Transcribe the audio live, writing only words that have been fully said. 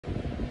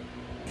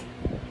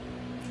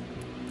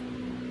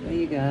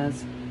you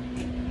guys.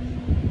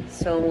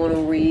 So I want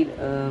to read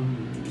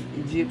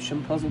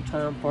Egyptian Puzzle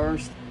Time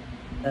first.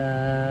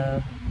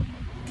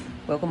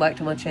 Welcome back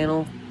to my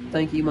channel.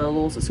 Thank you, my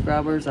loyal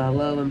subscribers. I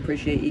love and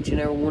appreciate each and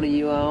every one of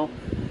you all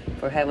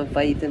for having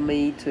faith in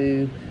me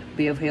to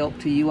be of help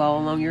to you all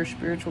along your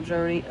spiritual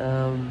journey.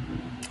 I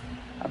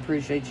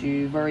appreciate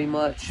you very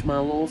much, my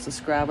loyal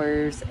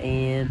subscribers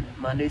and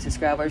my new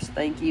subscribers.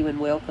 Thank you and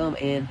welcome.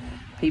 And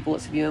people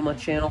that's viewing my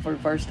channel for the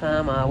first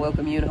time, I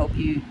welcome you and hope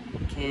you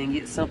can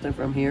get something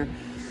from here.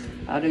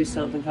 I do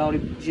something called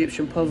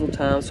Egyptian Puzzle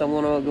Time, so I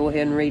want to go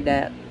ahead and read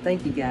that.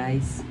 Thank you,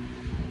 guys.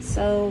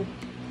 So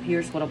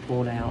here's what I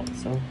pulled out.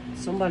 So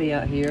somebody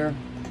out here,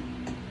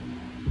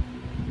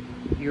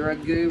 you're a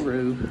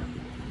guru.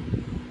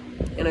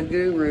 And a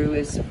guru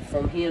is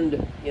from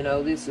Hindu, you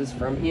know, this is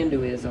from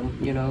Hinduism,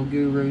 you know,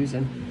 gurus,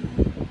 and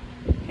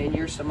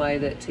you're somebody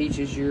that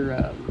teaches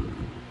your,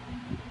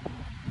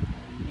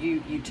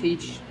 you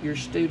teach your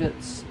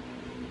students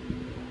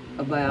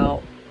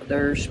about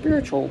their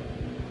spiritual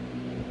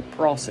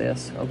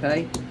process,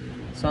 okay?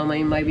 So, I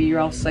mean, maybe you're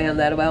all saying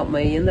that about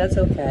me, and that's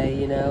okay,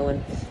 you know,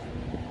 and,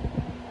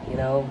 you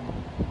know,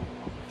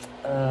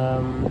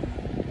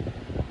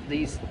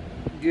 these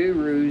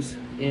gurus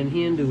in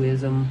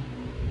Hinduism,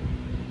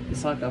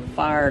 it's like a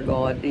fire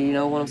god, you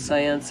know what I'm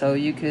saying? So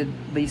you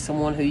could be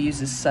someone who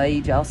uses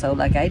sage also,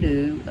 like I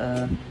do,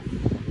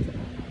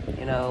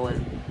 you know,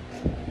 and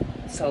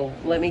so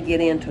let me get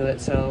into it.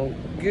 So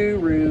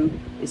guru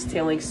is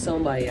telling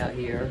somebody out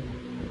here,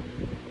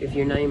 if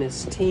your name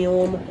is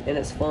Tim, and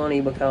it's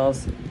funny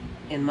because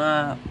in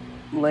my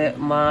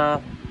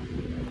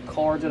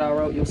cards that I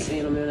wrote, you'll see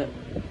in a minute,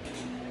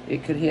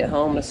 it could hit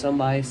home to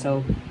somebody.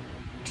 So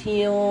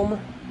Tim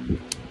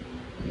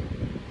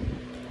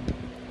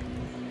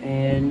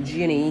and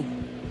Jenny,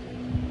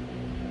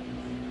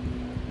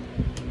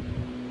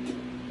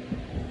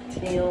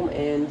 Tim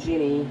and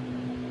Jenny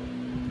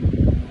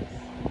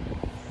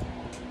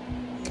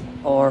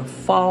are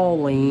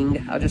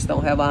falling. I just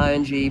don't have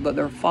ing, but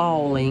they're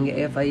falling,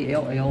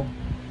 F-A-L-L.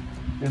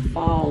 They're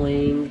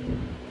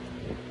falling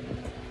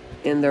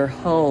in their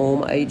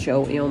home,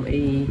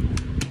 H-O-M-E,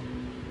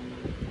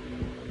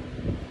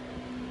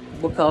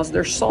 because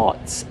they're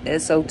sots,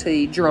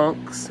 S-O-T,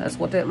 drunks. That's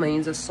what that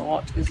means. A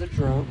sot is a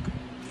drunk.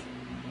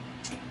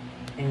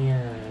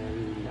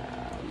 And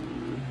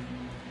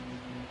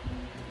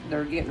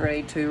they're getting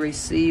ready to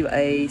receive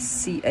a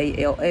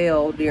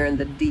C-A-L-L during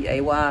the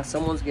D-A-Y.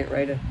 Someone's getting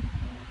ready to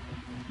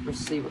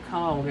receive a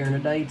call during the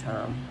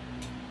daytime.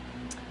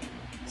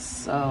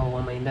 So,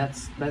 I mean,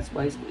 that's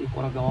basically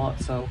what I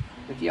got. So,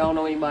 if y'all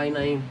know anybody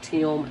named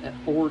Tim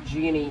or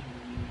Jenny,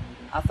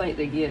 I think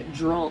they get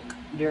drunk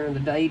during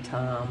the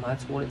daytime.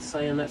 That's what it's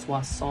saying. That's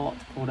why salt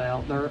pulled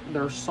out.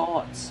 They're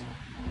sots.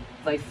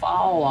 They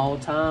fall all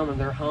the time in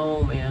their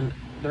home, and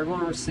they're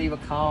going to receive a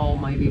call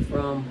maybe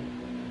from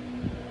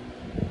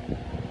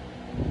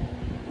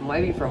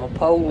a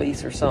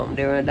police or something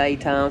during the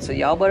daytime. So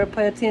y'all better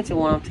pay attention to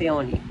what I'm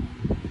telling you.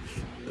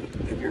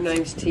 If your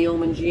name's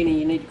Tim and Jenny,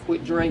 you need to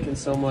quit drinking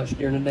so much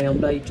during the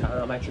damn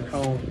daytime at your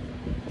home,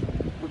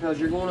 because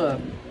you're gonna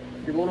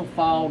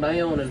fall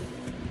down and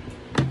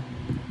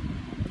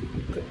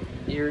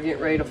you're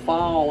getting ready to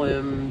fall,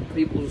 and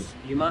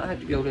you might have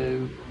to go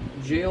to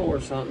jail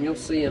or something. You'll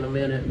see in a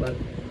minute, but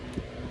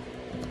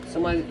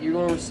you're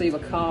going to receive a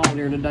call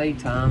during the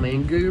daytime.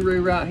 And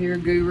guru right here,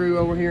 guru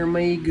over here,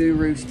 me,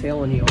 guru's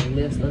telling you. Are you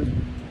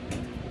listening?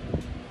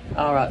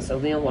 Alright, so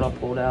then what I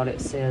pulled out,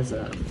 it says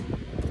an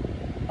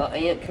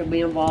aunt could be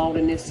involved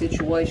in this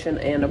situation,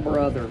 and a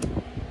brother.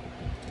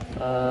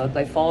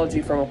 They followed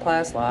you from a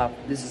past life.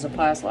 This is a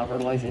past life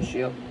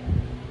relationship.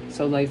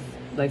 So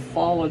they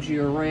followed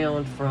you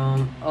around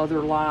from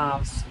other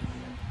lives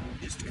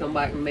just to come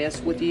back and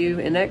mess with you.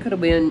 And that could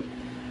have been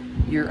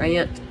your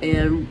aunt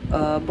and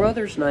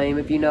brother's name,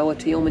 if you know a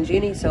Tim and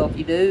Jenny. So if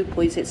you do,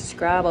 please hit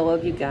subscribe. I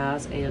love you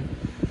guys, and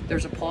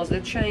there's a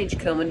positive change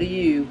coming to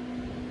you,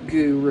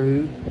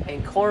 guru,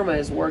 and karma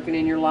is working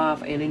in your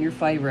life and in your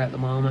favor at the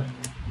moment,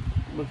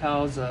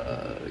 because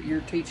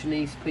you're teaching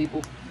these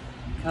people,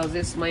 because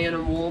this man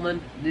and woman,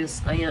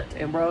 this aunt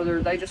and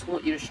brother, they just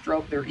want you to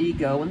stroke their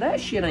ego, and that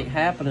shit ain't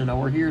happening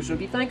over here. So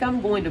if you think I'm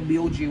going to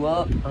build you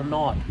up, I'm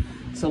not.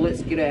 So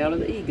let's get out of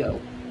the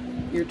ego.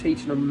 You're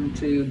teaching them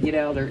to get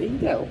out of their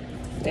ego,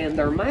 and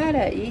they're mad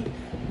at you,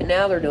 and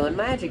now they're doing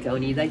magic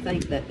on you. They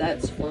think that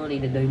that's funny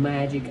to do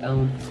magic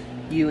on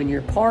you and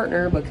your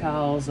partner,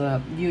 because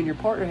you and your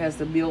partner has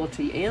the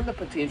ability and the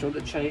potential to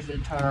change the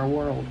entire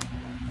world,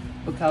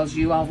 because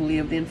you all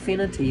lived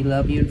infinity,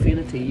 love you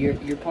infinity.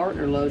 Your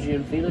partner loves you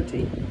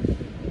infinity,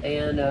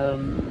 and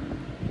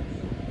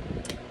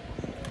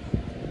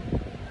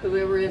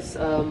whoever this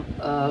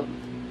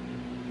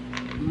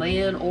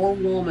man or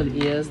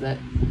woman is that.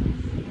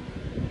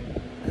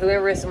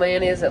 Whoever this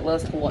man is that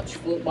loves to watch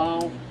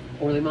football,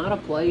 or they might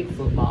have played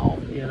football,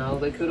 you know,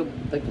 they could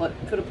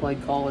have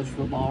played college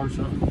football or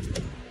something.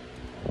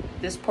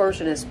 This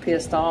person is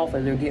pissed off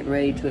and they're getting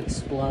ready to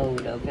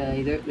explode,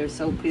 okay? They're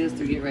so pissed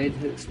they're getting ready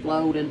to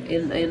explode,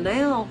 and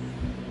now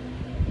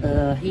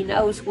He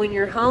knows when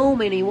you're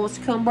home and he wants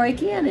to come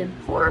break in and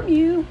harm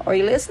you. Are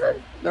you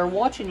listening? They're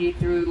watching you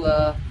through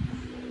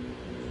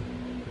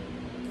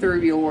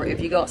your,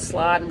 if you got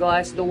sliding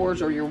glass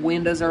doors or your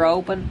windows are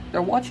open,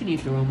 they're watching you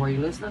through them. Are you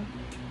listening?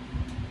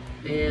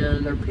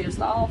 And they're pissed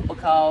off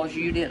because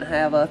you didn't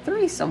have a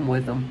threesome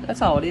with them.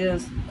 That's all it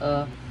is.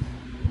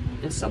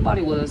 And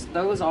somebody was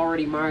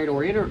already married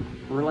or in a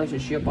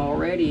relationship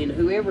already, and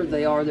whoever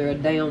they are, they're a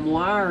damn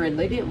liar, and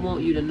they didn't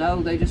want you to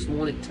know. They just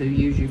wanted to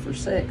use you for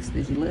sex.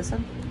 Did you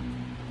listen?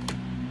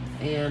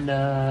 And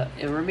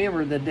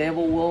remember, the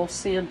devil will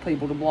send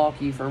people to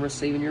block you from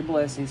receiving your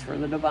blessings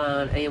from the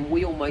divine, and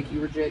will make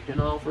you reject an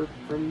offer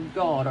from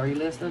God. Are you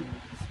listening?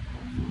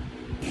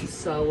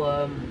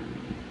 So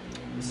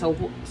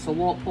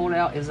what pulled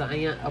out is an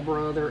aunt, a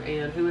brother,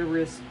 and whoever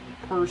this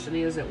person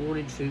is that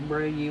wanted to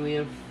bring you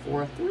in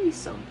for a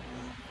threesome.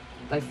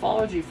 They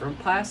followed you from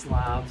past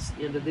lives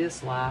into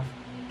this life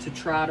to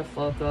try to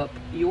fuck up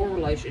your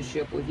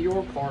relationship with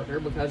your partner,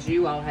 because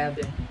you all have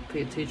the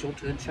potential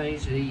to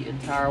change the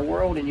entire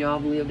world, and y'all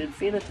have lived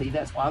infinity.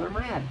 That's why they're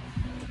mad.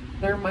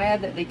 They're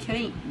mad that they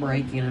can't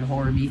break in and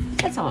harm you.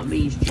 That's all it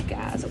means, you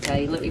guys,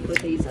 okay? Let me put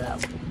these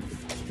up.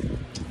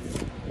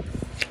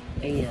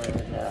 And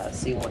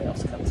see what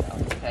else comes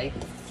out, okay?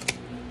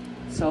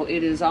 So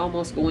it is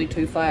almost going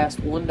too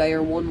fast. 1 day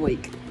or 1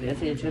 week. Pay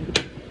attention.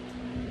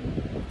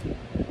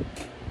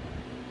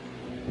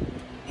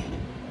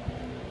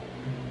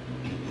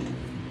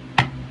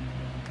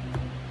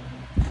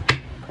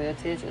 Pay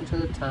attention to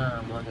the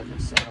time, like I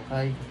just said,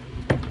 okay?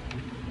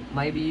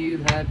 Maybe you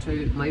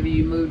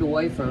moved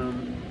away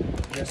from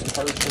this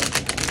person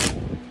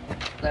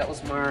that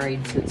was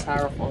married since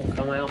Hierophant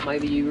come out.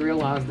 Maybe you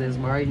realized they was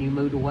married and you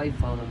moved away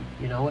from them.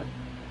 You know it?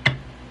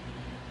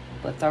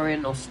 But they're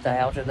in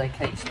nostalgia. They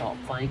can't stop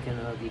thinking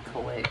of you,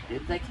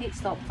 collective. They can't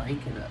stop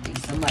thinking of you.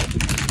 Somebody.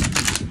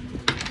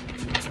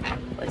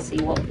 Let's see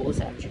what pulls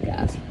out, you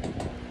guys.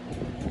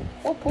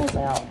 What pulls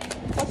out?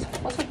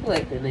 What's a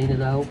collective need to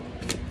know?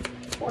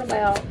 What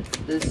about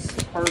this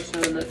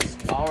person that's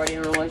already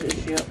in a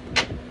relationship?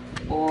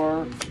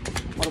 Or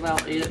what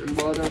about aunt and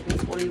brother?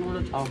 What do you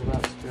want to talk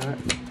about, Stuart?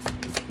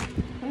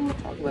 What do you want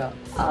to talk about?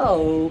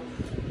 Oh,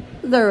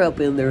 they're up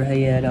in their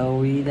head,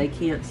 They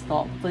can't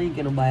stop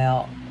thinking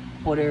about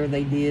whatever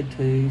they did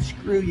to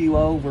screw you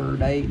over.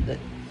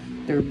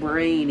 Their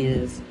brain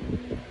is,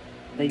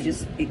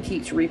 it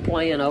keeps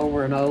replaying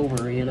over and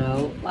over, you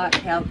know, like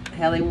how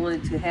they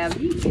wanted to have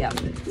you. Yeah.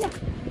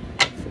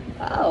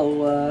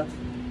 Oh,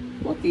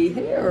 looky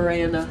here,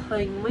 and a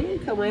hangman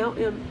come out,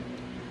 and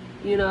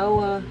you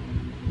know,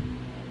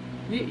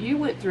 you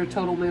went through a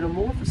total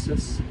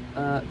metamorphosis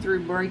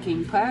through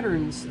breaking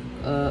patterns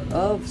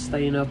of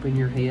staying up in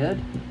your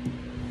head.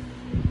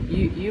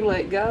 You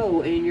let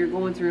go, and you're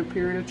going through a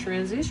period of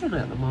transition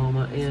at the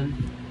moment, and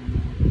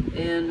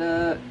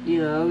you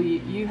know,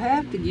 you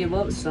have to give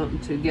up something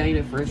to gain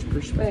a fresh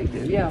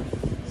perspective. Yeah.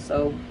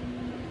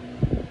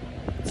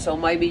 So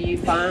maybe you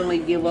finally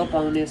give up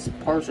on this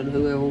person,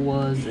 whoever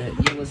was that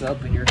you was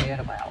up in your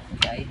head about,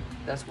 okay?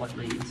 That's what it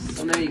means.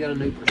 So now you got a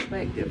new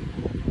perspective.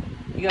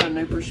 You got a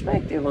new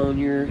perspective on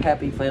your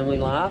happy family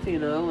life, you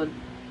know,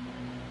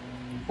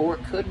 or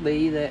it could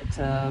be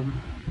that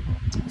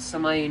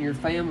somebody in your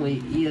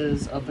family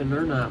is up in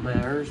their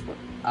nightmares, but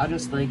I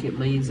just think it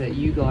means that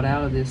you got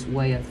out of this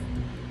way of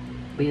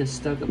being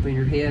stuck up in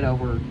your head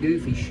over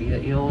goofy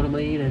shit, you know what I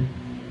mean?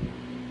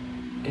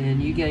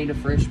 And you gained a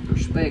fresh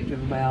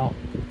perspective about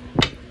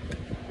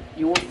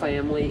your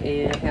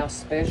family and how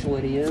special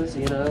it is,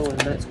 you know, and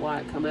that's why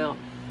it come out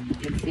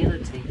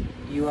infinity.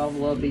 You all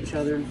loved each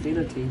other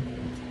infinity.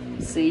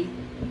 See,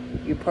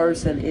 your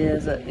person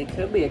is, it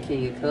could be a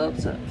King of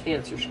Cups, a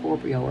Cancer,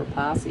 Scorpio, or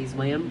Pisces,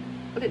 man,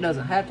 but it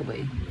doesn't have to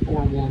be,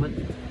 or a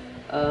woman.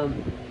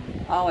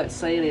 All it's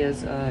saying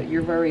is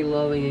you're very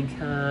loving and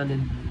kind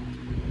and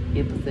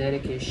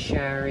empathetic and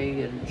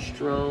sharing and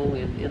strong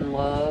and in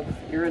love.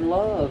 You're in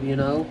love, you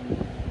know.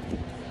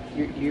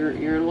 You're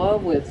in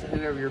love with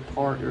whoever your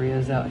partner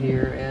is out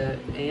here,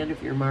 and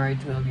if you're married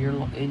to them,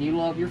 you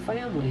love your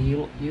family.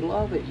 You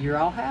love it. You're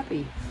all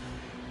happy.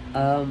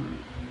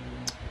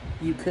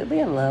 You could be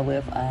in love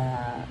with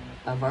a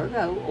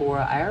Virgo or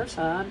an air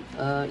sign.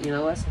 You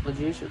know, that's a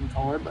magician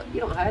card, but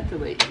you don't have to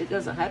be. It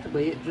doesn't have to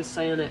be. It's just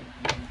saying that,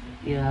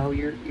 you know,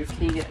 your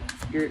king,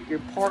 your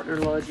partner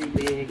loves you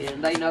big,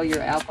 and they know you're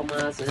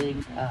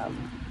alchemizing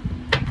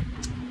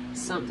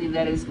something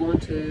that is going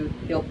to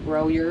help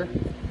grow your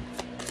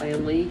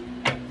family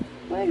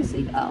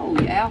legacy. Oh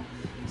yeah,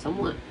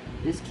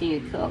 this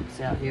King of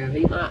Cups out here,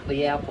 he might be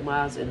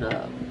alchemizing,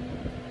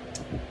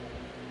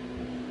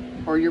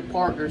 or your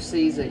partner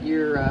sees that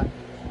you're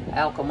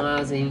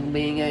alchemizing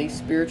being a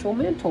spiritual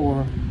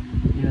mentor,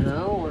 you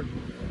know,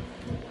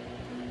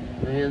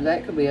 and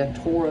that could be a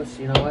Taurus,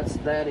 you know, that's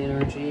that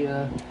energy.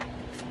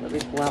 Let me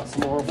pull out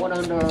some more. What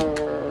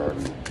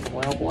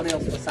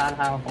else beside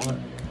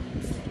Hierophant?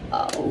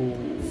 Oh,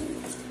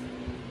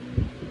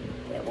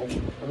 devil.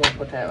 I'm gonna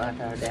put that right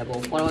there,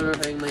 devil. What under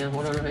Hangman?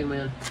 What under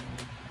Hangman?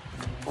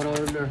 What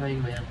under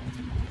Hangman?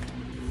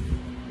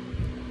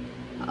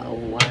 Oh,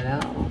 wow.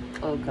 Well,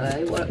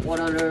 okay. What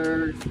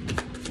other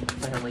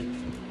family?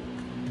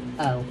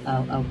 Oh,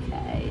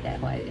 okay.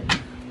 That way.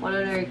 What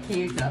other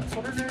teacups?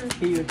 What other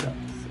teacups?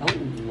 Oh,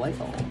 well.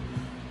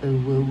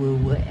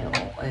 Well.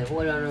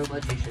 What other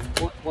magician?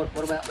 What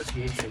about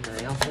magician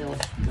now? Tell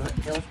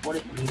us what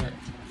it meant.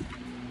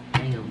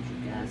 Hang on,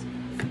 you guys.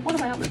 What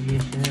about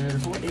magician?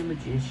 What did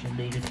magician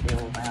need to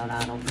tell about?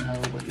 I don't know.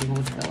 What you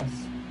gonna tell us?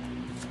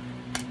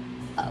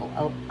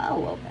 Oh,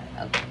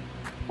 okay.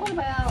 What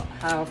about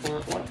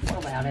powerful? What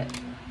about it?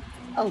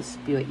 Oh,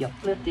 spirit, you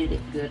lifted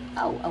it good.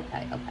 Oh,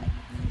 okay.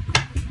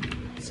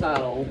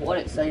 So, what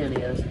it's saying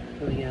is,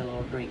 let me get a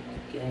little drink,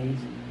 guys.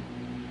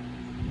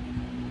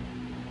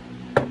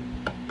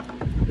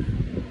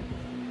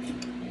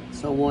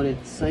 So what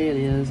it's saying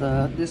is,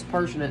 this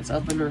person that's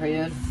up in their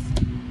head,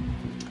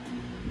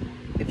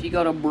 if you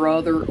got a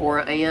brother or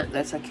an aunt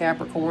that's a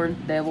Capricorn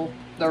devil,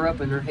 they're up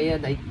in their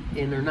head,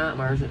 in their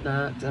nightmares at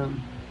night.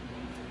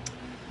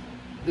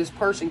 This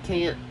person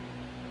can't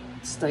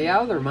stay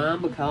out of their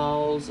mind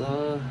because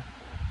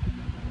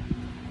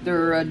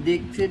they're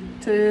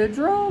addicted to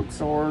drugs,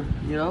 or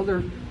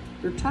they're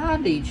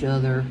tied to each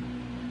other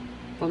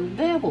from the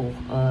devil.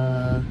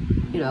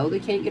 They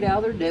can't get out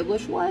of their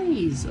devilish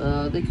ways.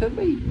 They could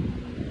be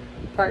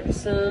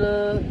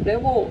practicing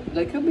devil.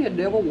 They could be a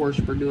devil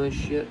worshiper doing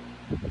shit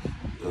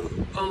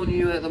on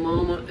you at the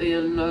moment,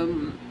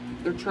 and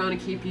they're trying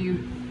to keep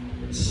you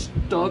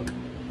stuck,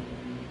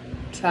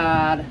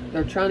 tied.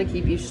 They're trying to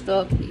keep you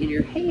stuck in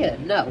your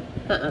head. No,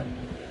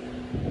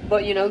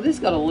 But this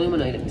got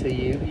illuminated to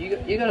you.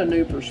 You got a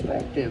new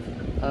perspective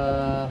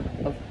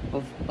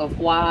of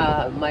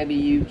why maybe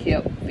you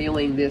kept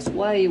feeling this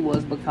way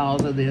was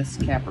because of this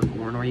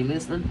Capricorn. Are you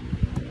listening?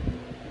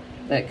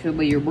 That could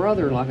be your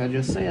brother, like I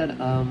just said,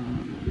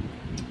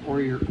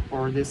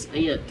 or this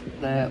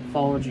aunt that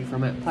followed you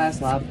from that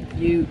past life.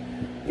 You're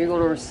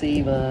going to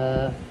receive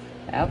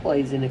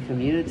accolades in the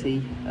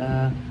community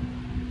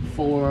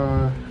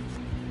for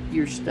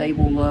your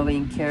stable,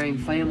 loving, caring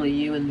family.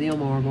 You and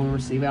them are going to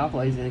receive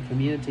accolades in the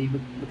community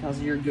because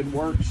of your good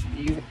works.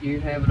 You're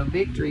having a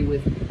victory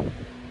with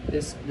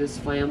this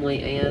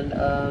family, and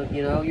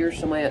you're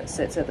somebody that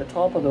sits at the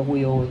top of the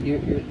wheel.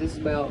 This is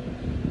about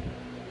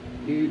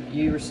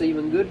you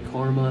receiving good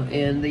karma.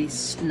 And these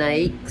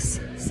snakes,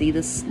 see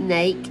the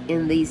snake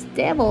and these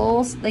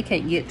devils, they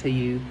can't get to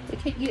you. They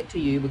can't get to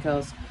you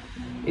because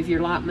if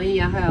you're like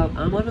me, I'm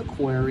an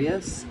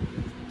Aquarius.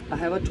 I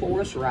have a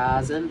Taurus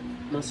rising.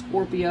 My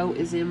Scorpio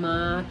is in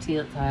my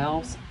 10th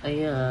house,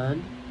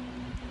 and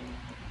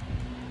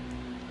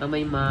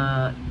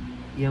my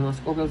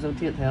Scorpio's in my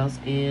 10th house,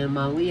 and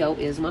my Leo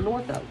is my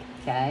North Node.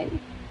 Okay, I'm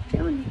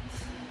telling you.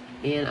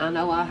 And I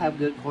know I have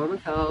good karma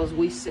because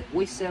we sit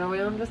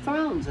around the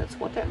thrones. That's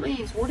what that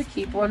means. We're the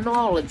keeper of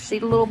knowledge. See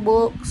the little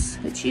books?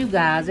 It's you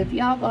guys. If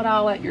y'all got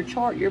all that in your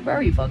chart, you're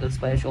very fucking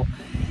special.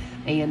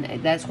 And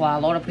that's why a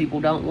lot of people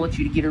don't want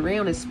you to get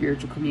around this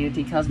spiritual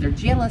community because they're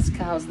jealous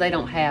because they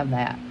don't have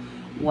that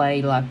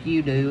way like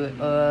you do.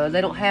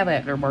 They don't have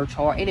that in their birth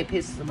chart, and it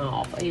pisses them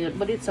off.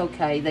 But it's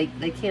okay.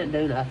 They can't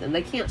do nothing.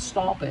 They can't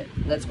stop it.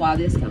 That's why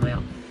this come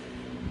out.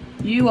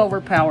 You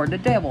overpowered the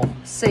devil.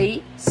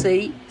 See?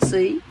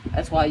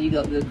 That's why you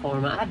got good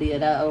karma. I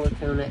did. I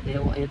overcome that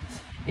devil. And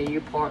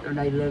your partner,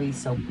 they love you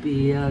so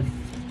big.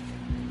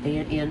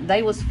 And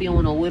they was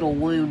feeling a little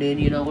wounded,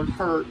 and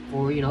hurt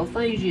for,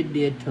 things you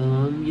did to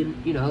them.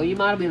 You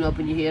might have been up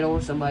in your head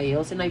over somebody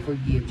else, and they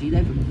forgive you.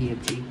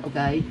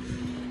 Okay?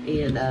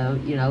 And,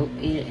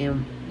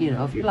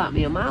 if you're like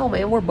me and my old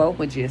man, we're both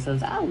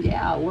magicians. Oh,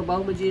 yeah, we're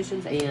both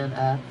magicians.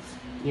 And,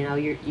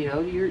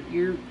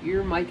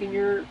 you're making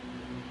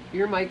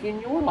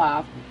your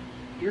life.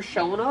 You're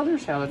showing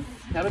others how to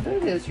do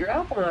this. You're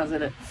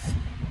alchemizing it.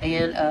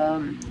 And,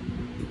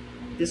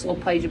 this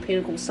little Page of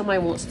Pentacles, somebody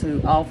wants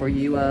to offer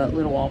you a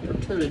little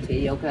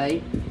opportunity,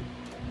 okay?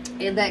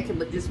 And that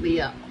could just be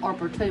an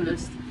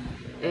opportunist.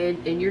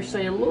 And you're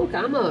saying, look,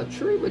 I'm a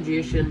true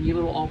magician, you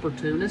little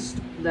opportunist.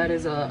 That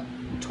is a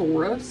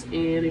Taurus.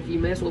 And if you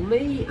mess with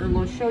me, I'm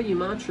going to show you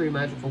my true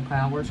magical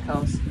powers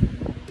because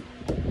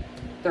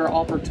they're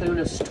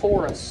opportunist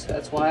Taurus.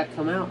 That's why it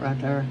come out right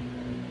there.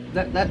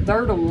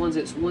 They're the ones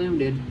that's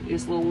wounded.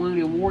 It's little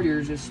wounded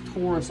warriors. It's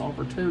Taurus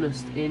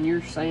opportunist. And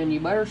you're saying, you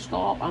better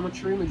stop. I'm a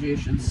true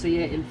magician. See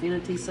it,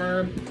 infinity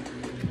sign?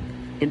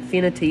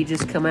 Infinity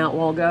just come out a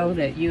while ago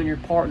that you and your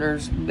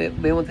partners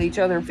been with each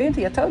other.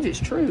 Infinity, I told you it's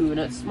true, and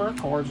it's my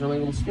cards, and I'm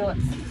able to steal it.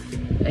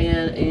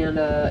 And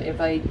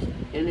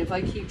if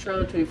they keep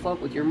trying to fuck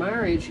with your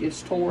marriage,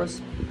 it's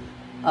Taurus.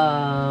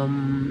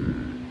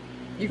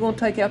 You're going to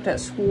take out that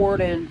sword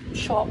and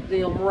chop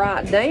them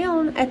right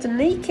down at the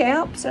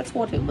kneecaps. That's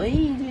what it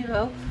means,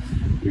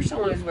 You're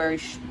someone who's very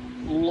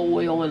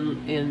loyal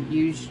and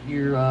use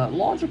your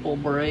logical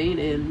brain.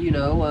 And,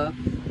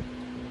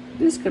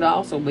 this could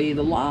also be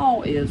the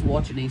law is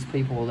watching these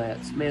people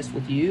that's messed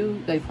with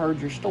you. They've heard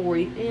your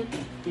story, and,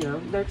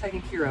 they're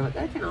taking care of it.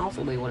 That can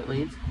also be what it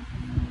means.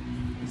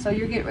 So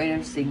you're getting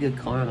ready to see good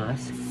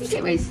karmas. You're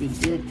getting ready to see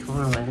good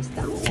karmas.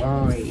 Don't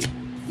worry.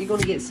 you're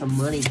gonna get some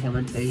money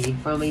coming to you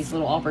from these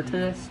little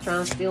opportunists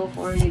trying to steal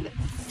from you.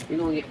 You're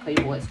gonna get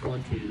people that's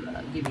going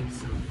to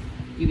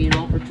give you an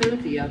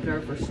opportunity out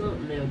there for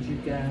something now, you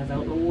guys. I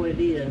don't know what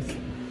it is.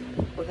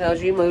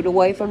 Because you moved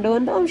away from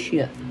doing dumb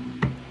shit.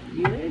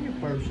 You and your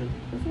person.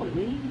 That's what it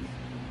means.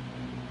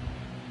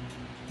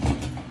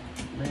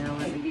 Now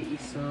let me get you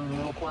some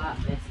real quiet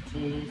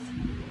messages.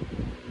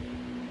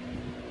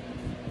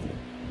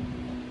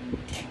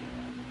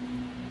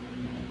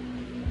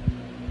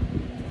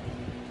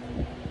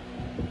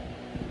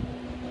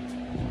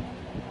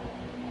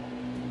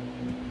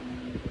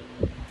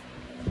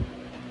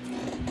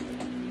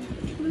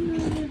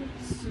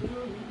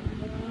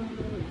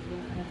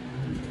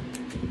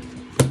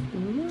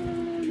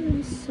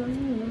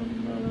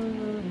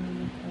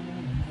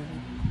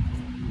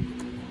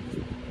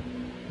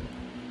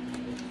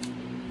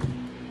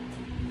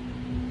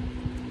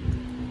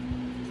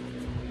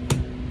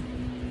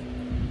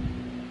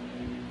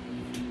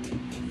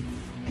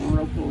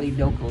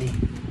 Dokily.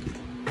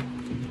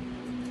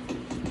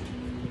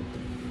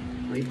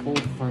 We pull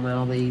from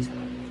out of these.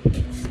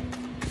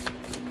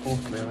 Pull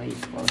from out of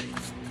these first.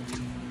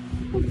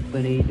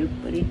 Doopity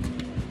doopity.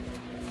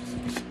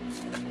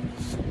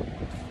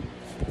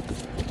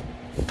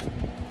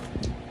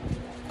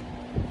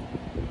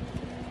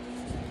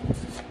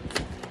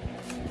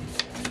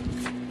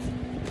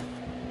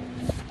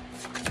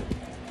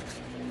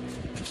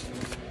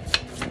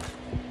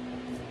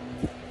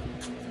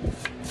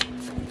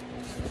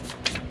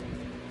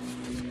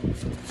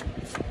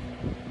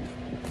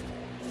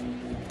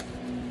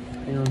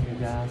 You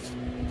guys.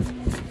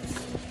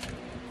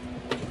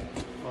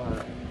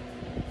 Alright.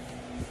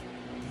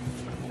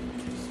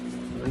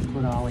 Let me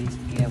put all these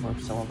together,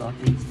 so I got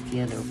these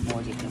together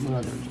before I get them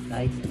others,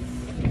 okay?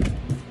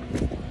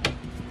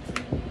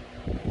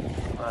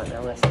 Alright,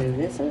 now let's do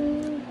this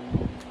one.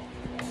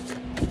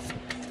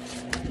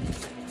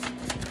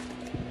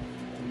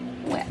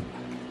 Wet.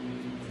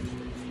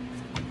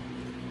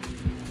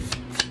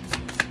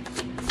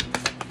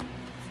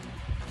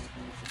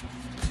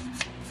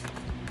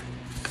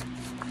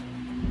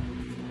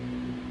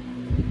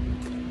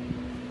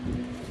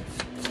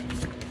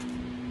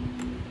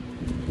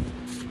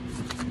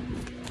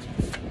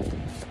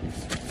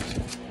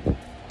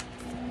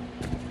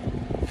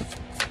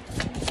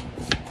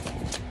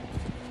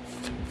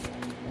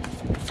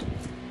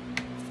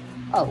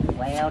 Oh,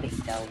 howdy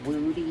do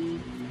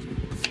woody.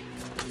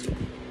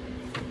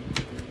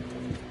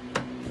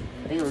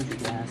 Hang on, you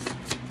guys.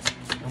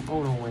 I'm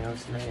going nowhere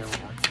else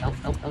now.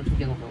 Don't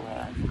you go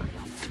nowhere else,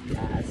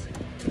 guys.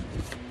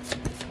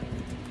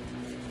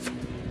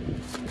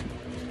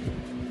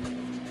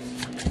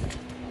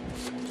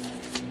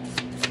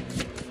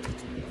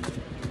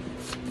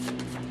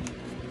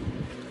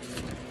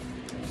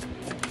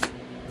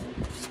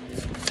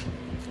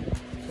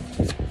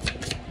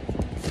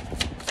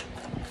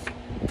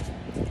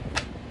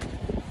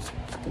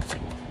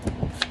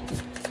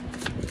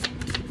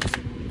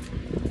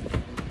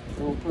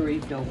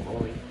 Don't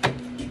worry.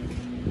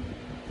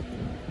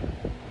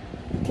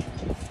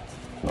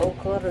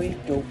 Okari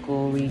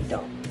dokori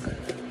dok.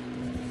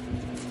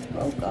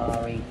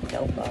 Okari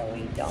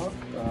dokori dok.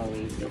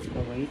 Okari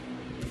dokori.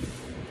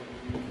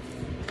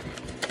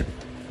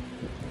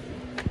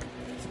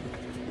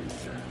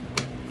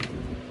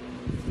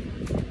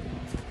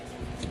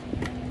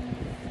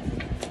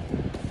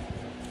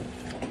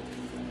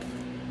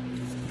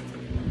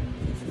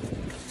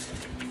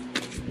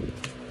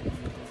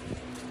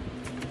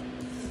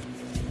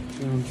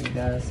 You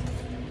guys.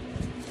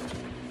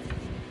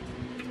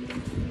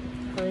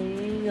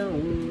 Hang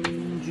on,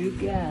 you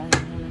guys.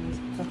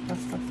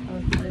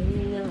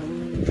 Hang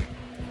on,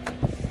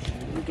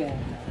 you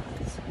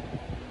guys.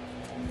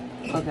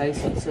 Okay,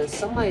 so it says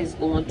somebody's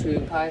going to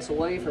pass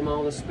away from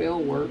all the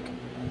spell work,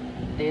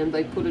 and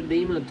they put a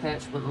demon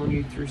attachment on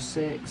you through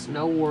sex.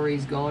 No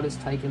worries, God has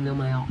taken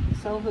them out.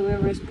 So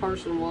whoever this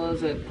person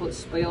was that put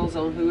spells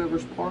on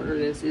whoever's partner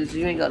this is,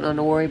 you ain't got nothing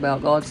to worry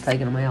about. God's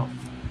taking them out.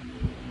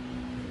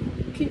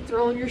 Keep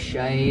throwing your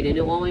shade, and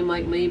it will only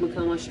make me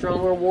become a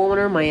stronger woman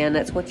or man.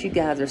 That's what you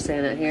guys are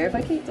saying out here. If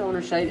I keep throwing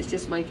her shade, it's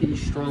just making you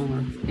stronger.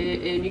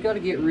 And you got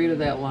to get rid of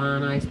that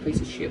lying-ass piece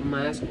of shit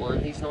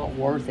masculine. He's not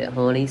worth it,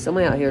 honey.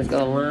 Somebody out here's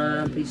got a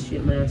lying piece of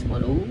shit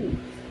masculine. Ooh.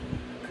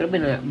 Could have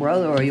been that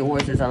brother of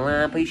yours is a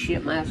lying piece of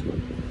shit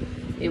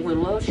masculine. And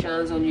when love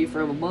shines on you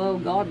from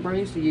above, God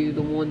brings to you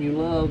the one you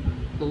love.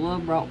 The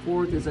love brought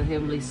forth is a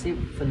heavenly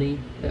symphony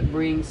that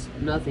brings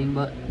nothing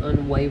but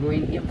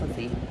unwavering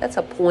empathy. That's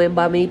a poem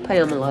by me,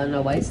 Pamela.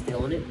 Nobody's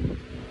stealing it.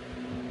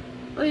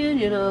 And,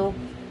 you know,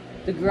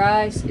 the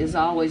grass is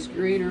always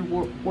greener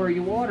where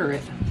you water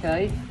it,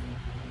 okay?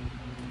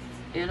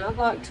 And I'd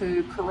like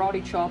to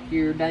karate chop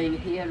your dang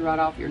head right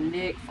off your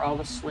neck for all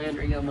the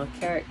slandering of my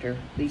character.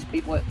 These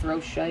people that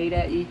throw shade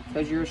at you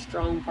because you're a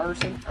strong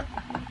person.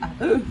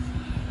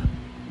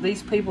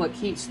 These people that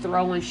keeps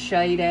throwing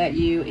shade at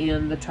you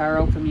in the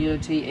tarot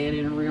community and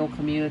in real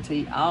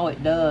community, all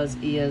it does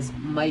is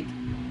make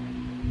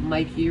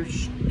your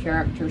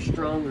character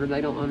stronger. They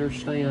don't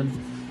understand.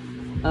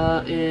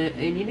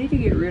 And you need to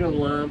get rid of a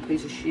lying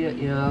piece of shit,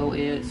 you know,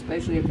 and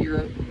especially if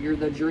you're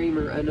the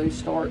dreamer, a new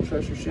start,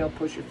 trust yourself,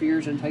 push your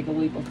fears, and take a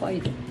leap of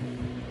faith.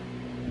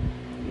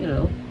 You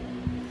know.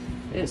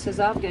 And it says,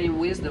 I've gained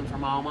wisdom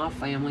from all my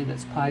family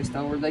that's passed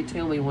over. They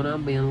tell me when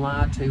I'm being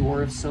lied to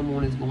or if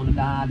someone is going to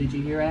die. Did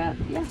you hear that?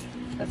 Yeah.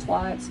 That's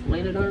why it's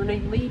landed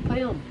underneath me,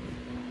 Pam.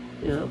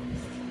 You know.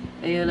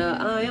 And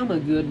I am a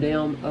good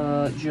damn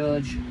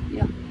judge.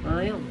 Yeah,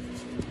 I am.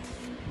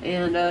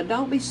 And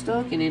don't be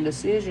stuck in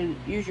indecision.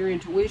 Use your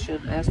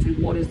intuition as to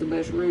what is the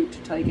best route to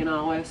take in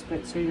all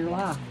aspects of your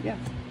life. Yeah.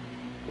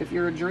 If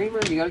you're a dreamer,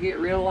 you got to get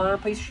rid of a lying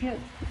piece of shit.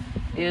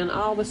 And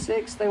all the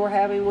sex they were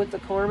having with the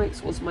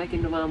karmics was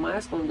making Divine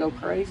Masculine go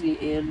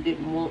crazy and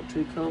didn't want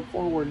to come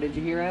forward. Did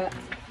you hear that?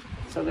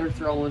 So they're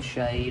throwing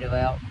shade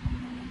about.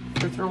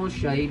 They're throwing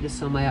shade to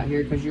somebody out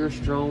here because you're a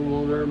strong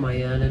woman or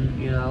man,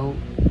 and you know.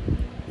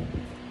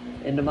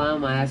 And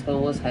Divine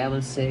Masculine was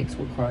having sex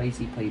with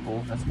crazy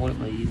people. That's what it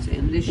means.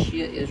 And this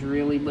shit is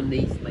really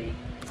beneath me.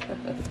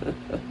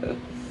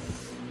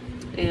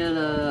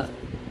 And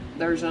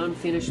there's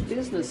unfinished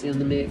business in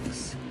the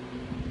mix.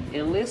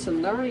 And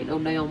listen, there ain't no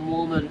damn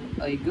woman,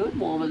 a good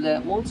woman,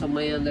 that wants a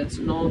man that's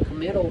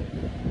non-committal.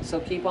 So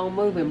keep on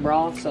moving,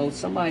 brah. So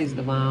somebody's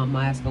Divine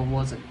Masculine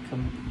wasn't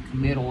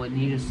committal, and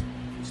you just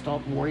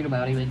stop worrying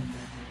about him. And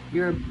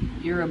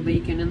you're a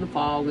beacon in the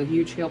fog, a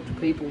huge help to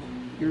people.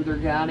 You're their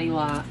guiding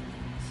light.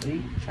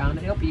 See, trying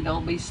to help you.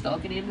 Don't be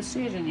stuck in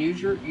indecision.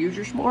 Use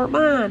your smart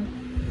mind.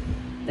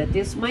 That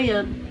this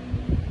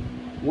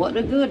man wasn't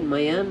a good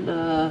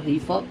man. He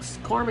fucks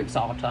karmics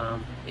all the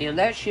time, and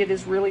that shit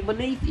is really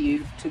beneath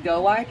you to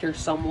go after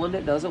someone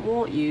that doesn't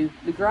want you.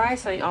 The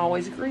grass ain't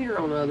always greener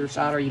on the other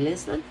side. Are you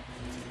listening?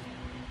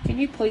 Can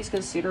you please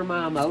consider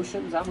my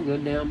emotions? I'm a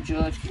good damn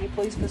judge. Can you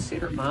please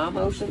consider my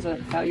emotions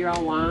and how you're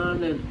all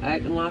lying and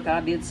acting like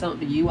I did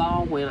something to you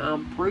all when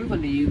I'm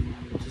proving to you,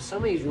 to some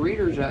of these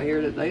readers out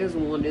here, that they was the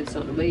one did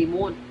something to me.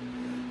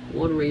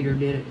 One reader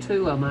did it.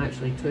 Two of them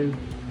actually, too.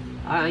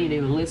 I ain't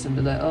even listened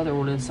to that other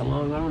one in so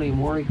long. I don't even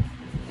worry.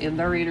 And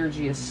their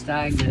energy is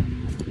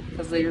stagnant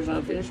because there's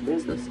unfinished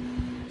business.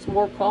 It's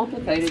more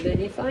complicated than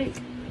you think.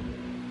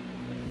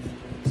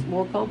 It's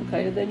more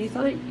complicated than you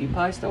think. Your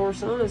passed over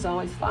son is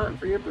always fighting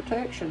for your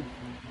protection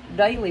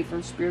daily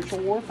from spiritual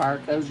warfare,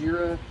 because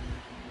you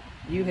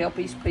help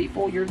these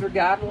people. You're their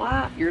guiding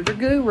light. You're their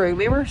guru.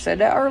 Remember, said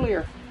that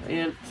earlier.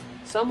 And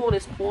someone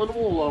is pulling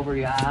wool over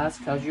your eyes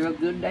because you're a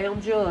good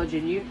damn judge,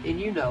 and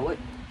you know it.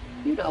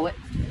 You know it.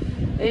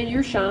 And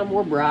you're shining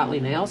more brightly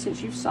now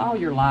since you saw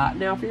your light.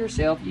 Now for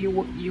yourself, you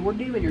were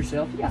dimming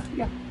yourself.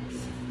 Yeah.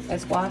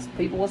 That's why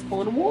people was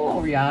pulling the wool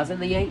over your eyes,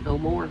 and they ain't no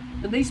more.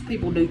 And these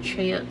people do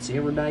chants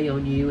every day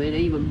on you, and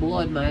even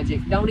blood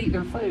magic. Don't eat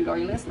their food. Are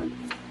you listening?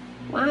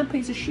 Lying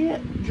piece of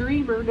shit.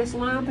 Dreamer, this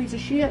lying piece of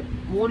shit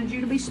wanted you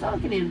to be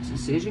stuck in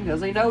indecision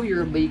because they know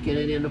you're a beacon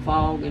and in the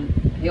fog and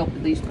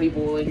helping these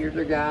people, and you're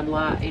their guiding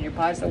light, and your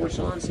passed over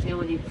son's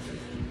telling you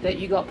that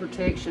you got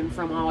protection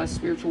from all this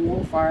spiritual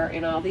warfare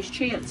and all these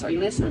chants. Are you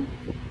listening?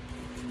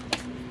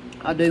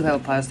 I do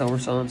have a passed over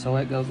son, so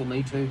that goes with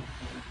me too.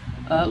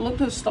 Look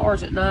to the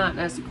stars at night and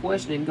ask the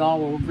question, and God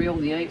will reveal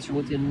the answer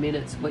within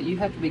minutes. But you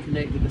have to be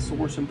connected to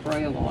Source and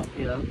pray a lot,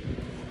 you know.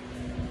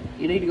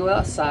 You need to go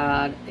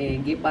outside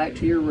and get back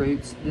to your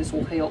roots. This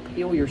will help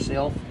heal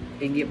yourself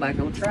and get back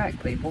on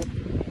track, people.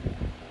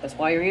 That's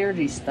why your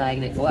energy's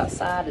stagnant. Go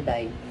outside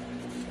today,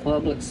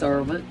 public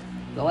servant.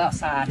 Go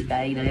outside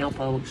today now,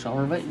 public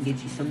servant, and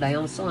get you some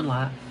damn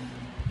sunlight.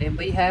 And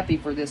be happy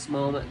for this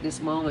moment. This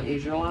moment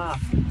is your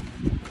life.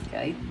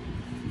 Okay?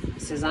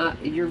 It says,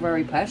 you're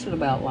very passionate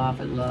about life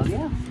and love.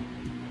 Yeah.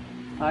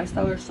 Passed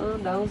over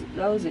son knows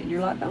it. And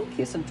you're like, don't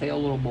kiss and tell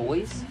little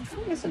boys.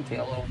 Don't kiss and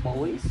tell little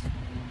boys.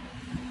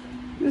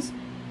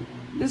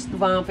 This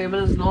divine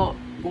feminine is not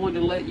going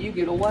to let you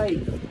get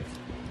away.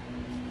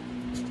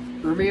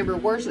 Remember,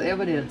 where's the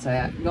evidence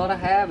at? Gotta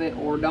have it,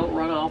 or don't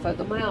run off at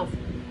the mouth.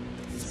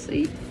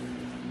 See,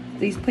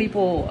 these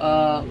people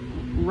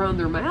run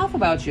their mouth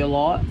about you a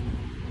lot.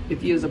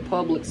 If you was a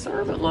public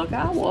servant like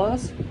I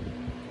was.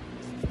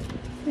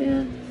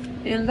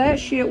 And that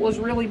shit was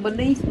really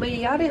beneath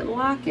me. I didn't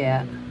like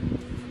it.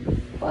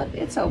 But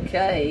it's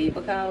okay,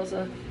 because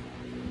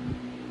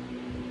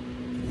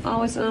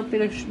all this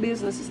unfinished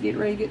business is getting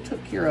ready to get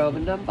took care of.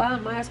 And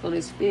Divine Masculine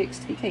is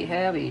fixed. He can't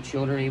have any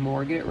children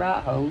anymore. Get it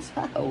right, hoes.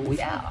 Oh,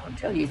 yeah. I'm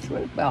telling you the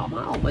truth about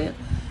my old man.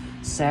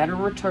 Saturn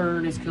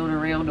return is coming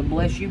around to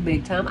bless you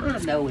big time. I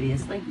know it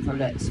is. Thank you for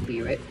that,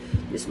 spirit.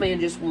 This man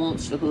just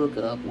wants to hook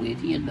up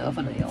with you and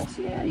nothing else.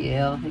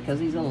 Yeah, because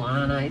he's a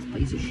lionized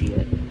piece of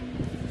shit.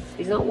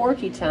 He's not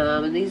working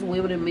time, and these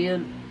women and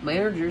men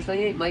managers,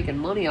 they ain't making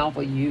money off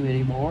of you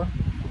anymore.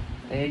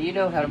 And you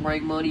know how to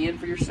bring money in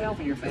for yourself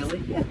and your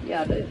family.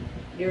 Yeah, I do.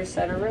 Dear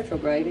Saturn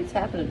retrograde, it's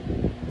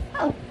happening.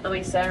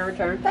 Saturn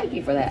return. Thank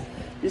you for that.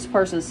 This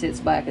person sits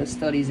back and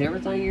studies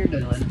everything you're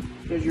doing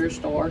because you're a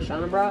star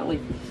shining brightly.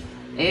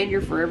 And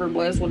you're forever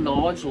blessed with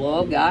knowledge,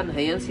 love, guiding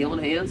hands,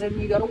 healing hands,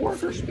 and you got a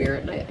worker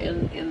spirit,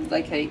 and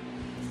they can't.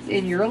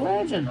 And you're a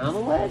legend. I'm a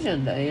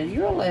legend, and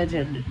you're a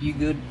legend, you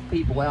good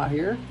people out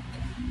here.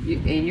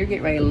 And you're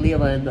getting ready to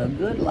live in the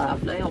good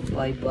life now,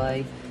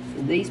 play.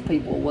 And these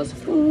people was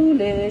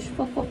foolish,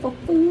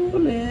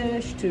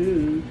 foolish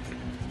to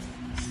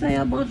say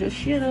a bunch of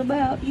shit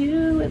about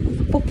you. It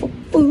was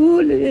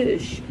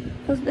foolish,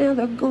 cause now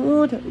they're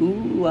going to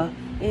ooh.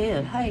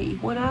 And hey,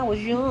 when I was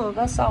young,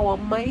 I saw a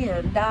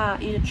man die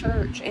in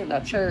church, and the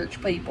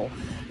church people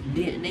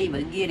didn't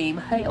even get him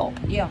help.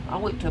 Yeah, I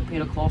went to a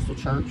Pentecostal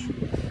church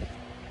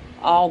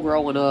all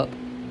growing up.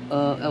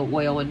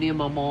 Well, and then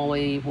my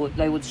mommy,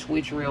 they would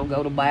switch around,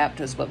 go to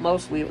Baptist, but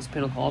mostly it was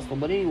Pentecostal.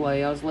 But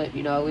anyway, I was letting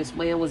you know, this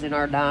man was in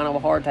there dying of a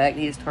heart attack,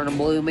 and he was turning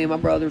blue. Me and my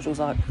brothers was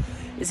like,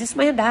 is this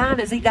man dying?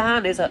 Is he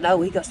dying? Is like, no,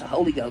 he got the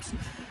Holy Ghost.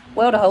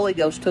 Well, the Holy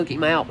Ghost took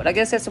him out, but I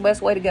guess that's the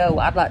best way to go.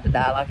 I'd like to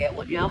die like that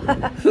one, you know.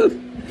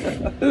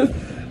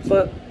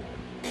 But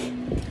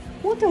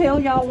what the hell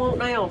y'all want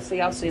now?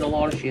 See, I've seen a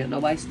lot of shit.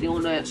 Nobody's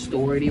stealing that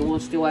story. Do you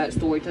want to steal that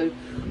story too?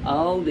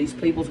 Oh, these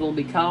people's going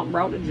to be caught and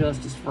brought to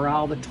justice for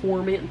all the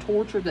torment and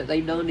torture that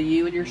they've done to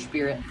you and your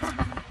spirit.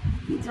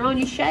 You're throwing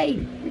your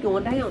shade. You're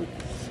going down.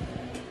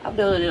 I've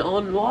done it,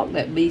 unlocked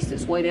that beast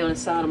that's way down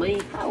inside of me.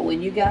 Oh,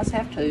 and you guys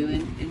have to.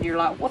 And you're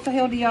like, what the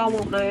hell do y'all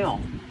want now?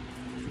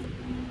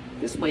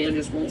 This man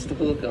just wants to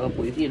hook up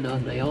with you,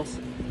 nothing else.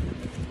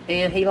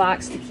 And he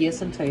likes to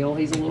kiss and tell.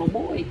 He's a little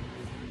boy.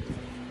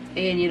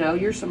 And, you know,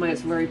 you're somebody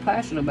that's very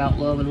passionate about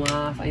love and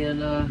life.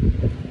 And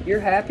you're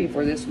happy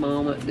for this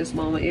moment. This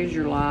moment is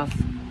your life.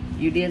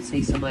 You did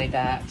see somebody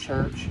die at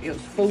church. It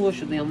was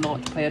foolish of them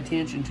not to pay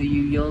attention to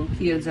you young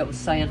kids that was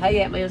saying, hey,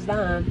 that man's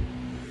dying.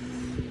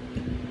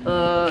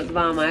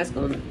 Divine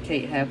Masculine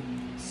can't have...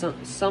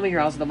 Some of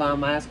y'all's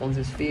Divine Masculines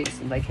is fixed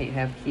and they can't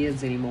have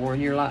kids anymore.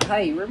 And you're like,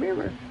 hey,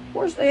 remember...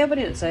 Where's the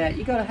evidence at?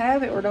 You gotta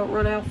have it or don't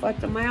run out at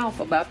the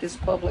mouth about this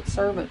public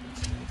servant.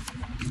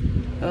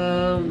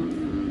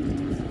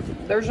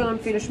 There's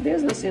unfinished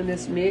business in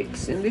this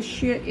mix, and this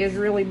shit is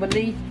really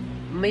beneath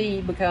me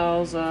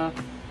because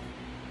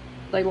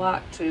they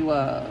like to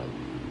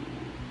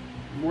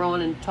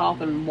run and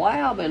talk and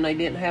blab, and they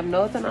didn't have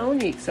nothing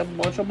on you except a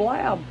bunch of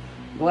blab.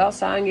 Go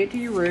outside and get to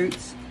your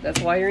roots.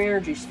 That's why your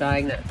energy's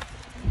stagnant.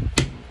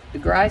 The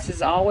grass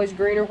is always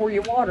greener where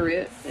you water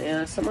it,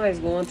 and somebody's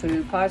going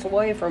to pass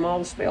away from all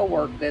the spell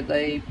work that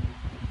they've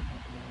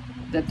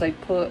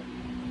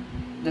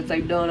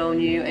done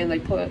on you, and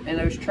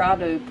they've tried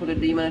to put a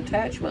demon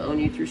attachment on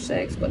you through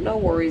sex. But no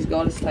worries,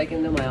 God has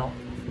taken them out.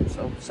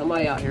 So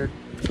somebody out here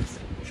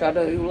tried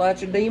to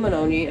latch a demon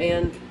on you,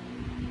 and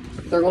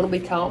they're going to be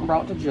caught and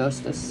brought to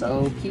justice.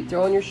 So keep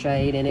throwing your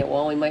shade, and it will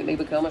only make me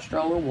become a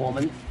stronger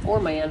woman or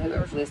man,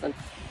 whoever's listening.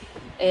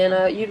 And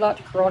you'd like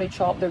to karate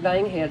chop their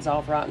dang heads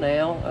off right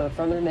now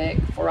from their neck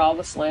for all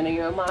the slandering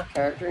of my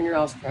character and your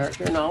all's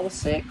character and all the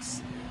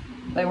sex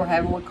they were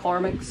having with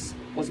karmics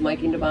was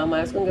making Divine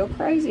Masculine go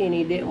crazy, and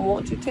he didn't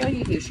want to tell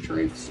you his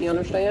truths, you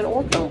understand,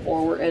 or come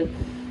forward. And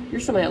you're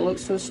somebody that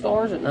looks to the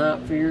stars at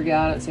night for your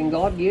guidance, and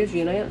God gives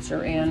you an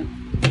answer, and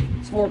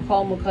it's more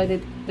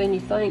complicated than you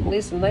think.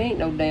 Listen, they ain't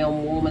no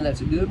damn woman that's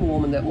a good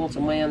woman that wants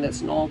a man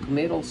that's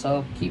non-committal,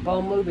 so keep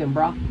on moving,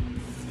 brah.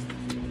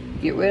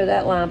 Get rid of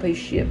that lying piece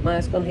of shit,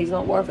 masculine. He's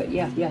not worth it.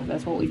 Yeah,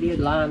 that's what we did.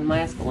 Lying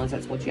masculines.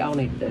 That's what y'all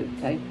need to do,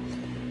 okay?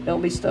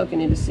 Don't be stuck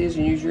in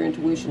indecision. Use your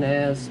intuition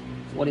as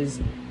what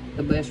is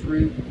the best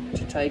route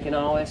to take in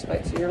all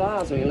aspects of your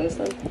lives. Are you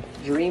listening?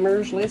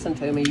 Dreamers, listen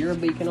to me. You're a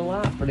beacon of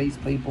light for these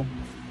people.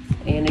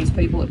 And these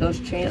people that does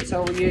chants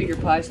over you, your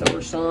passed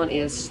over son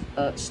is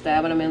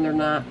stabbing them in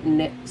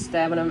their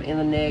stabbing them in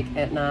the neck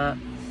at night.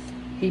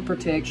 He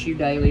protects you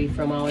daily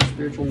from all his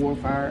spiritual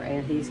warfare,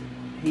 and he's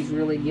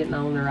really getting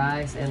on their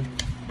eyes, and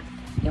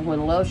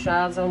when love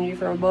shines on you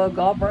from above,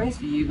 God brings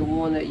to you the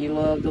one that you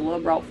love. The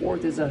love brought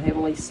forth is a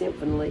heavenly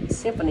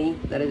symphony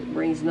that it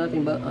brings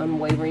nothing but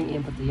unwavering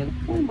empathy. And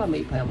what by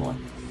me, Pamela?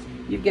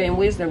 You've gained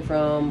wisdom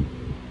from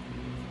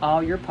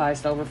all your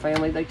passed over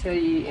family. They tell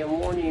you and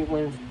warn you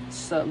when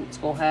something's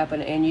gonna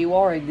happen, and you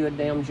are a good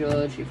damn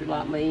judge. If you're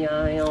like me,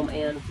 I am.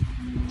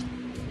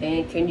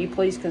 And can you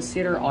please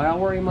consider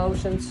our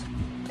emotions?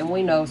 And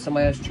we know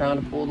somebody's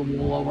trying to pull the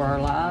wool over our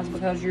lives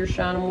because you're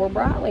shining more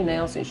brightly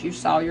now since you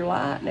saw your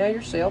light. Now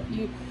yourself,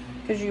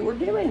 because you was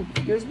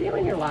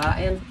dimming your light.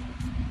 And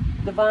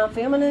Divine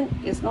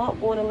Feminine is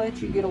not going to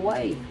let you get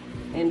away.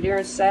 And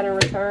during Saturn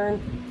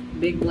return,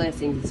 big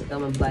blessings is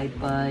coming,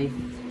 baby.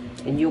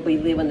 And you'll be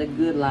living the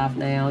good life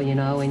now, you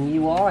know. And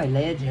you are a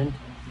legend.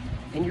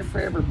 And you're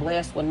forever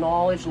blessed with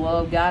knowledge,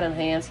 love, guiding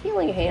hands,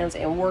 healing hands,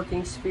 and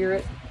working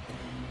spirit.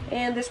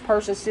 And this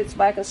person sits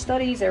back and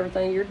studies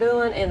everything you're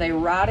doing, and they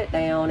write it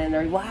down,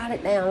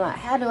 like,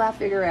 how do I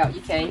figure out? You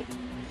can't.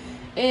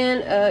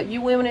 And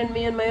you women and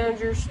men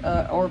managers,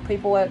 or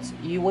people that's,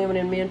 you women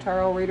and men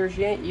tarot readers,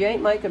 you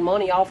ain't making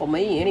money off of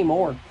me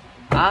anymore.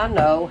 I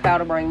know how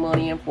to bring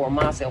money in for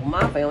myself,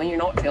 my family. You're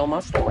not telling my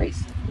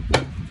stories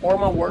or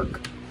my work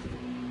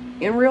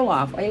in real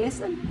life. Hey,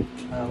 listen.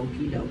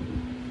 Okie dokie.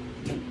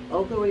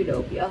 Okie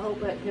dokie. I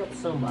hope that helps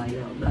somebody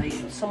out today.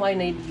 Somebody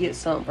needs to get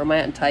something from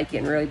that and take it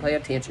and really pay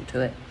attention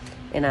to it.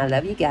 And I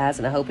love you guys,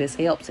 and I hope this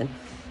helps. And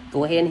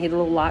Go ahead and hit a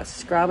little like,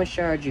 subscribe, and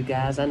share, you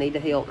guys. I need the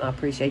help, and I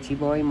appreciate you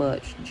very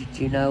much.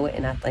 You know it,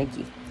 and I thank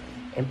you.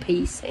 And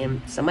peace.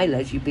 And somebody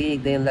loves you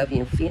big, they'll love you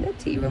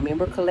infinity.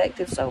 Remember,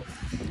 collective. So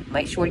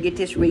make sure to get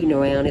this reading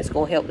around. It's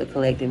going to help the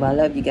collective. I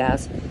love you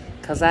guys,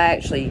 because I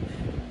actually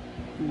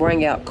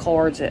bring out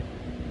cards that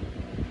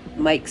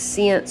make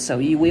sense, so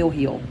you will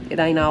heal. It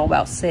ain't all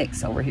about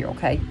sex over here,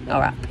 okay? All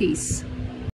right, peace.